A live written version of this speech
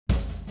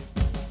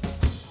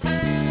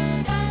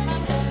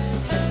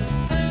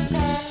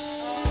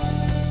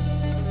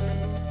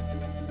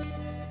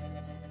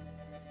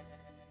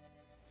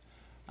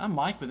I'm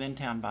Mike with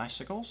In-Town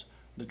Bicycles.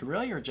 The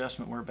derailleur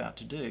adjustment we're about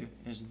to do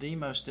is the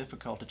most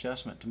difficult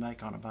adjustment to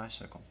make on a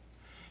bicycle.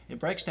 It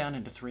breaks down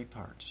into three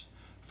parts.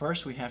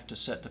 First, we have to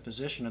set the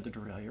position of the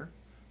derailleur,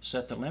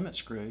 set the limit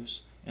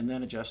screws, and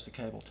then adjust the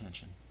cable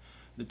tension.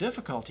 The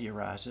difficulty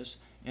arises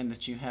in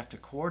that you have to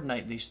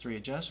coordinate these three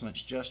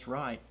adjustments just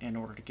right in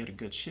order to get a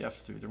good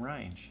shift through the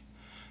range.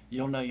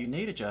 You'll know you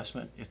need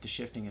adjustment if the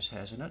shifting is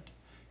hesitant,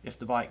 if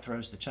the bike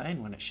throws the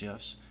chain when it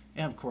shifts,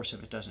 and of course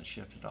if it doesn't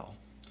shift at all.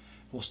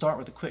 We'll start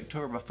with a quick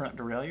tour of a front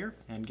derailleur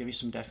and give you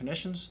some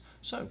definitions,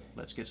 so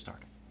let's get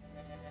started.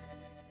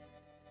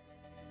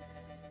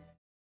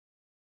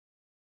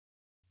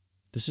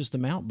 This is the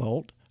mount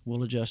bolt.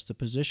 We'll adjust the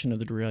position of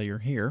the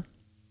derailleur here.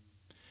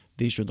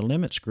 These are the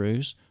limit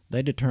screws.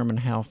 They determine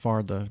how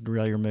far the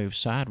derailleur moves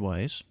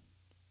sideways.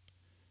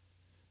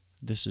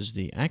 This is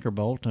the anchor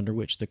bolt under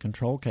which the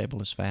control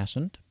cable is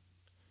fastened.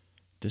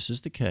 This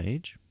is the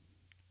cage.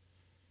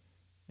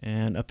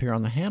 And up here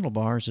on the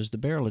handlebars is the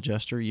barrel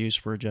adjuster used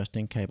for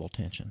adjusting cable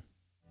tension.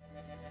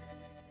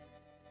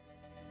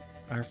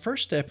 Our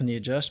first step in the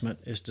adjustment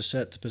is to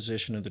set the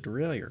position of the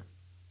derailleur.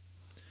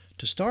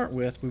 To start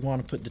with, we want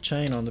to put the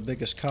chain on the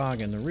biggest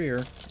cog in the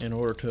rear in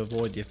order to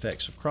avoid the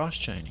effects of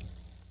cross-chaining.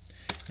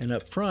 And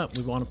up front,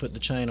 we want to put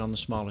the chain on the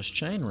smallest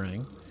chain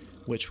ring,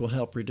 which will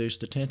help reduce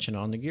the tension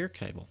on the gear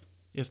cable.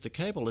 If the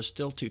cable is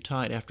still too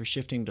tight after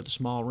shifting to the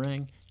small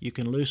ring, you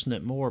can loosen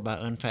it more by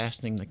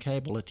unfastening the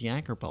cable at the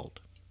anchor bolt.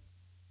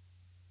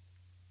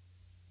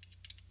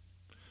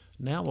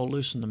 Now we'll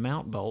loosen the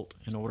mount bolt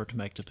in order to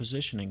make the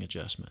positioning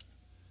adjustment.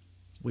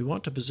 We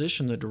want to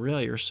position the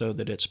derailleur so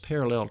that it's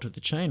parallel to the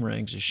chain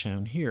rings as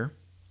shown here,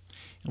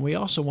 and we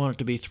also want it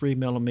to be 3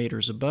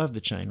 millimeters above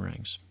the chain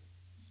rings.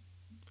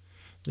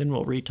 Then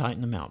we'll retighten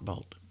the mount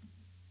bolt.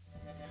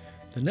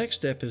 The next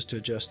step is to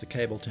adjust the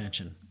cable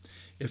tension.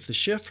 If the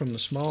shift from the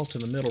small to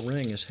the middle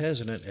ring is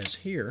hesitant as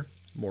here,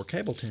 more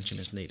cable tension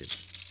is needed.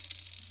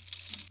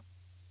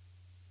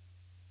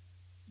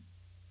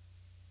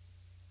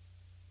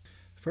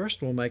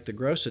 First, we'll make the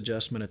gross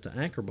adjustment at the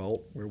anchor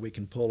bolt where we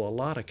can pull a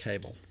lot of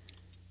cable.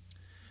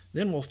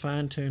 Then we'll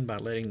fine-tune by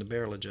letting the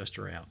barrel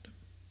adjuster out.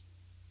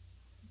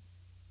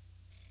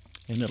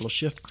 And it'll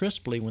shift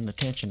crisply when the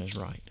tension is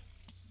right.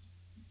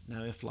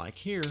 Now if, like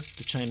here,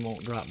 the chain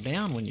won't drop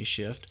down when you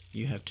shift,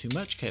 you have too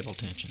much cable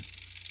tension.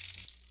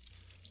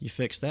 You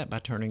fix that by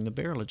turning the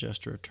barrel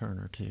adjuster a turn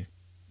or two.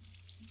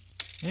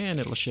 And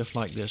it'll shift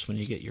like this when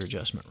you get your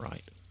adjustment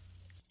right.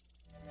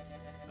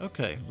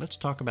 Okay, let's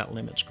talk about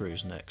limit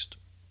screws next.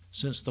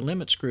 Since the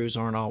limit screws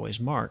aren't always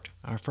marked,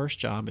 our first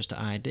job is to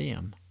ID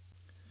them.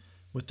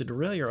 With the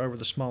derailleur over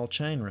the small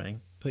chain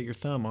ring, put your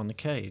thumb on the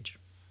cage.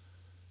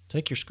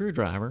 Take your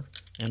screwdriver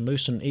and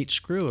loosen each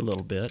screw a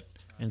little bit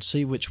and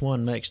see which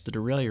one makes the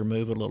derailleur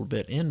move a little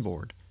bit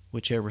inboard.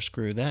 Whichever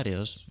screw that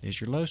is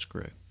your low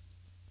screw.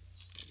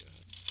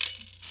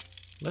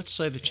 Let's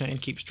say the chain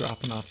keeps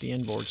dropping off the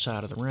inboard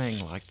side of the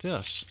ring like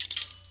this.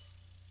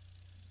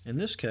 In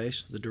this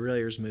case, the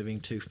derailleur is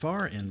moving too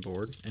far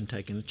inboard and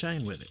taking the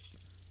chain with it.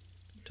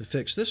 To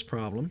fix this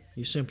problem,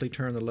 you simply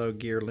turn the low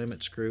gear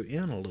limit screw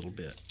in a little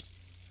bit.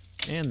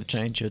 And the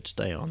chain should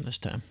stay on this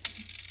time.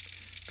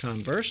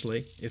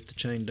 Conversely, if the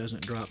chain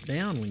doesn't drop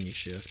down when you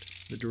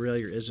shift, the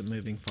derailleur isn't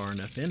moving far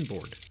enough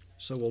inboard.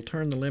 So we'll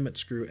turn the limit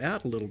screw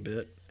out a little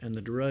bit and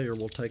the derailleur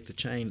will take the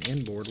chain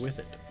inboard with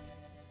it.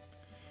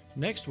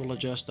 Next, we'll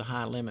adjust the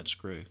high limit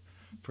screw.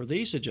 For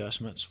these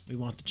adjustments, we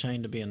want the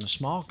chain to be in the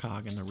small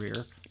cog in the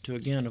rear to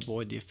again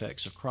avoid the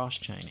effects of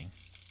cross-chaining.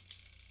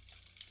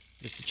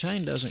 If the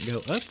chain doesn't go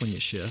up when you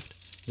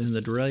shift, then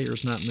the derailleur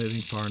is not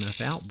moving far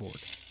enough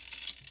outboard.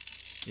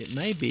 It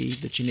may be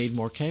that you need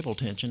more cable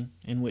tension,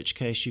 in which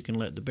case you can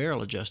let the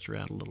barrel adjuster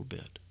out a little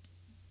bit.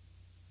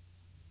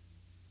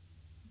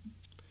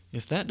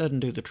 If that doesn't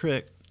do the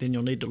trick, then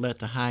you'll need to let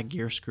the high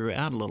gear screw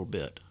out a little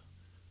bit.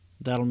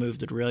 That'll move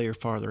the derailleur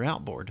farther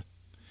outboard.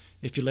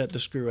 If you let the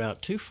screw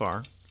out too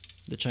far,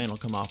 the chain will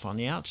come off on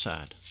the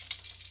outside.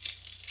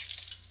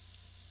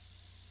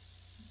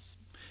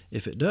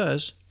 If it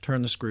does,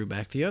 turn the screw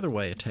back the other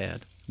way a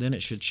tad. Then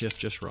it should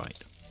shift just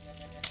right.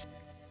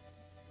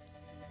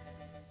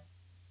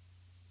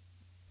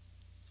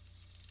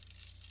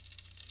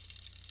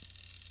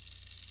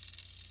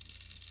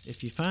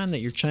 If you find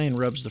that your chain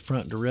rubs the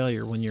front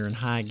derailleur when you're in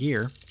high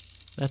gear,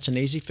 that's an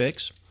easy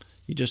fix.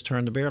 You just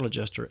turn the barrel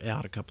adjuster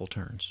out a couple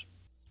turns.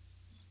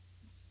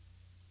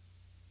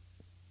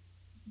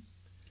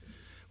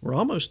 We're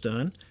almost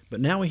done,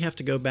 but now we have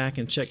to go back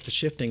and check the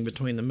shifting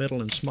between the middle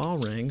and small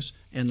rings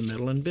and the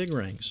middle and big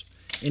rings.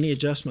 Any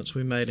adjustments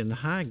we made in the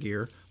high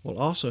gear will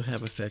also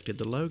have affected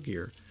the low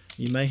gear.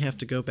 You may have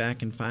to go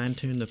back and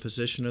fine-tune the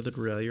position of the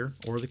derailleur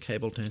or the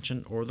cable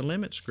tension or the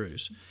limit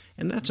screws.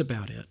 And that's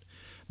about it.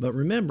 But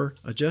remember,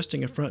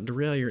 adjusting a front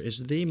derailleur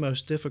is the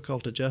most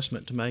difficult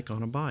adjustment to make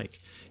on a bike.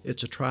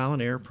 It's a trial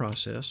and error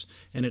process,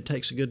 and it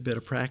takes a good bit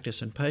of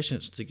practice and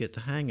patience to get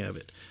the hang of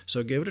it.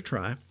 So give it a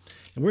try.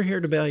 And we're here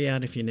to bail you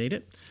out if you need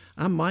it.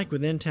 I'm Mike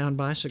with In-Town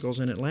Bicycles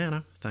in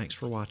Atlanta. Thanks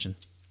for watching.